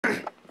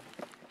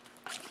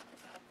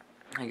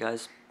Hey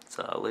guys, it's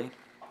Lee.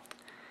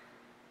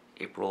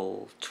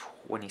 April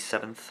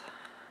 27th,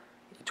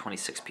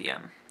 26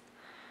 p.m.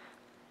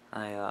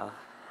 I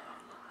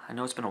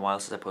know it's been a while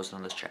since I posted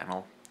on this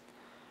channel.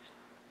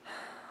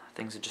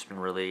 Things have just been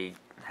really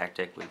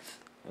hectic with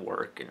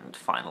work and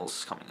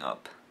finals coming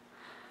up.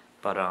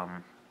 But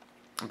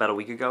about a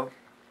week ago,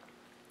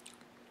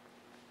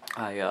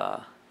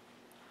 I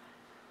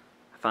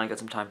finally got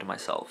some time to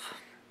myself,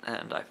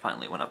 and I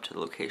finally went up to the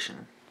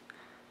location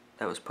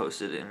that was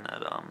posted in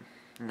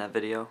that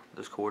video,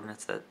 those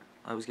coordinates that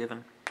I was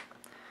given.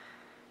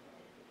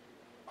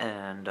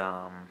 And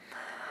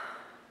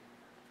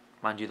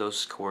mind you,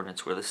 those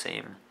coordinates were the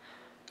same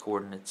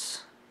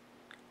coordinates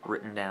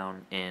written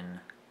down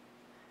in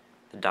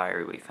the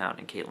diary we found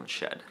in Caitlin's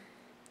shed.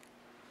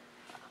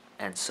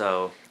 And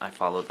so I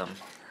followed them,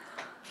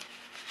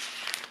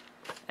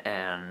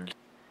 and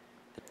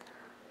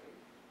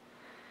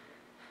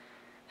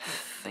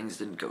things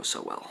didn't go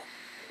so well.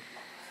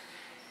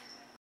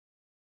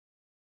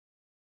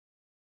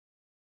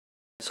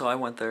 So I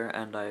went there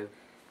and I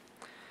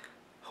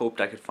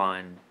hoped I could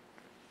find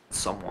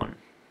someone.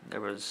 There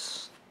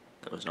was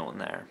no one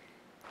there.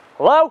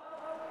 Hello?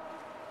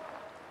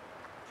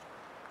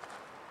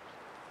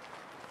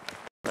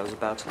 I was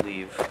about to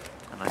leave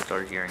and I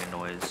started hearing a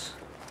noise.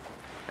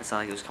 It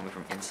sounded like it was coming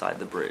from inside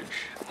the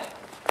bridge,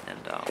 and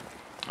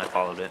I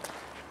followed it.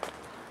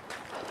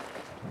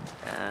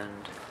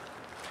 And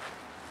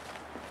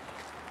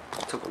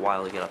it took a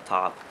while to get up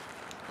top.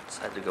 I just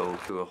had to go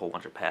through a whole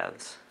bunch of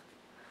paths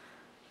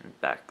and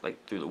back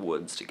like through the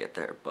woods to get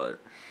there, but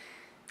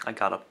I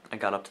got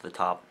up to the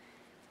top,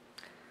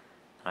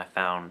 and I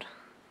found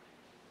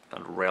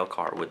a rail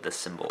car with this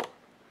symbol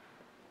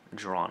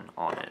drawn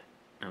on it.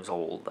 It was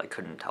old. I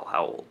couldn't tell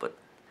how old, but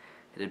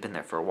it had been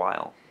there for a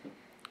while.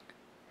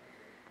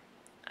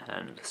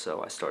 And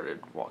so I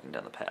started walking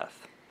down the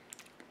path.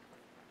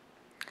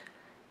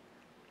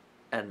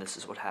 And this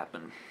is what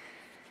happened.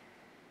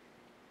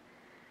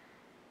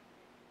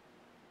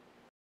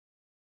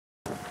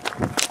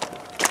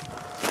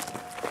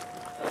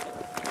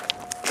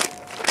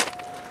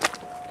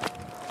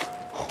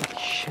 Holy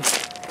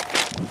shit.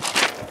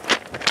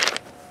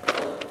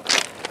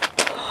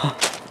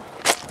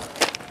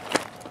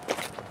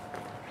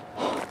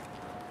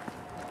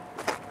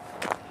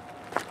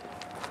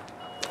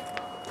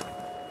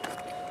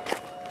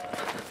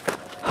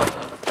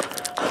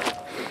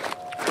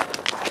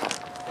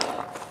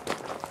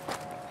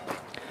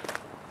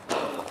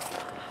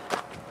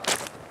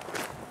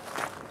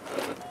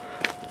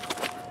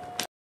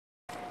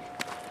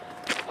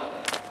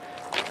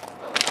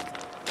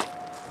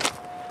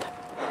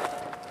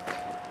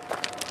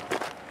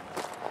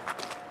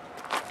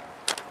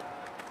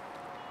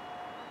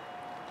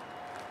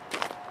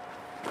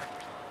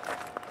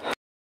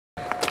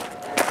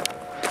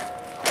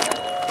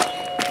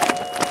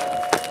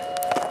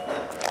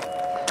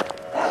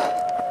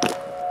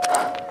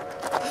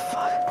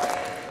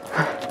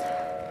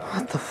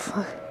 What the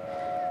fuck?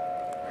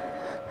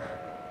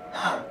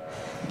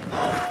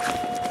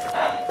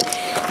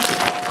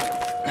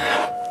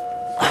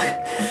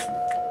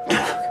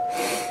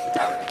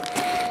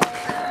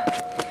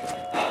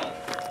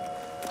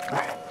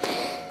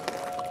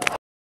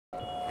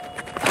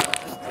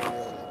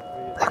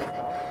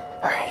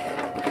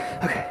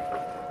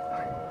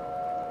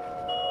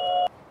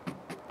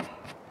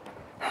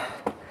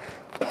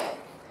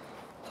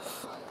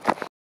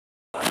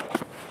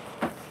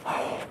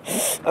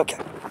 Okay.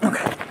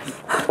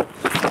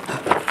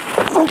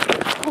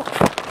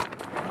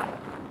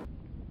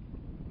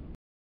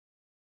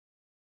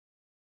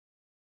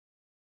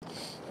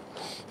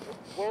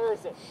 Where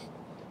is it?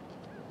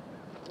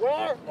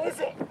 Where is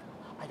it?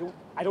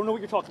 I don't know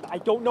what you're talking about. I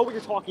don't know what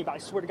you're talking about. I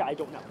swear to God, I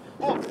don't know.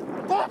 Oh,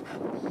 fuck!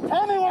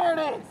 Tell me where it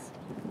is!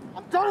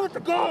 I'm done with the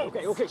game!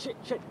 Okay,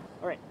 shit.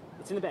 All right,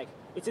 it's in the bag.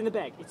 It's in the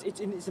bag.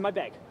 It's in my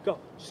bag. Go,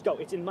 just go.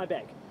 It's in my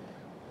bag.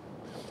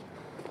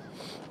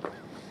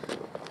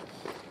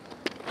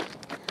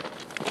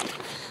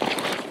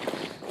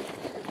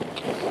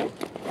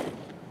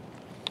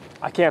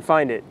 I can't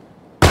find it.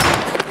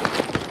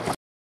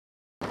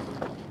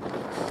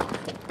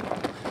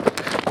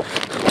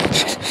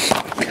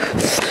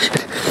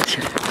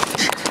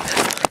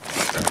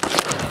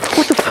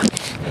 What the fuck?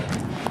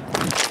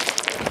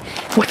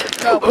 What?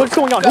 Go. What's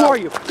going on? Go. Who are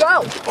you?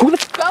 Go! Who the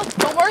Go!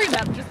 Don't worry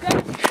about it, just go.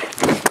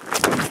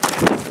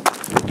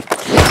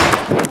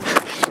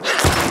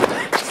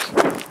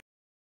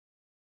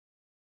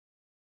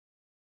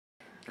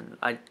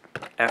 And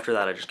after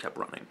that, I just kept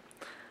running.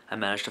 I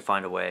managed to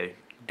find a way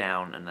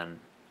down and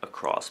then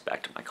across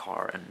back to my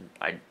car, and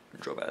I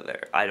drove out of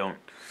there. I don't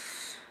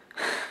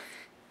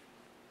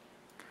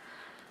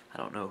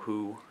know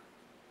who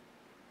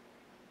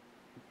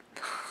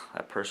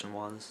that person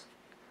was.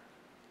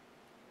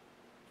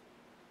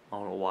 I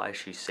don't know why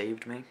she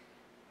saved me.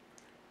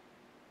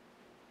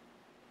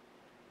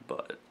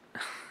 But,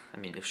 I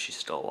mean, if she's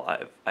still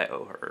alive, I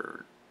owe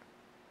her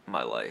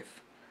my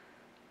life.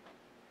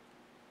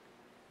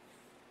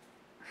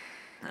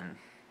 And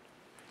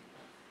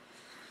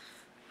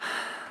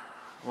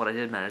what I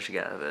did manage to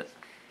get out of it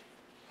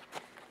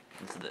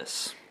is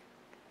this.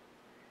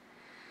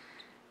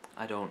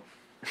 I don't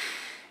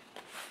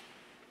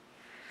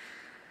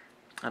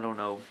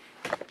know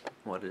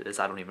what it is.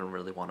 I don't even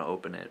really want to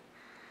open it.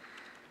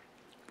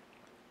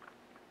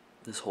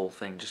 This whole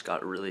thing just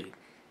got really,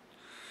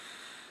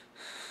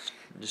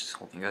 this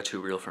whole thing got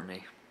too real for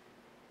me.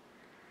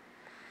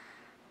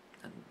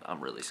 And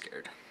I'm really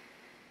scared.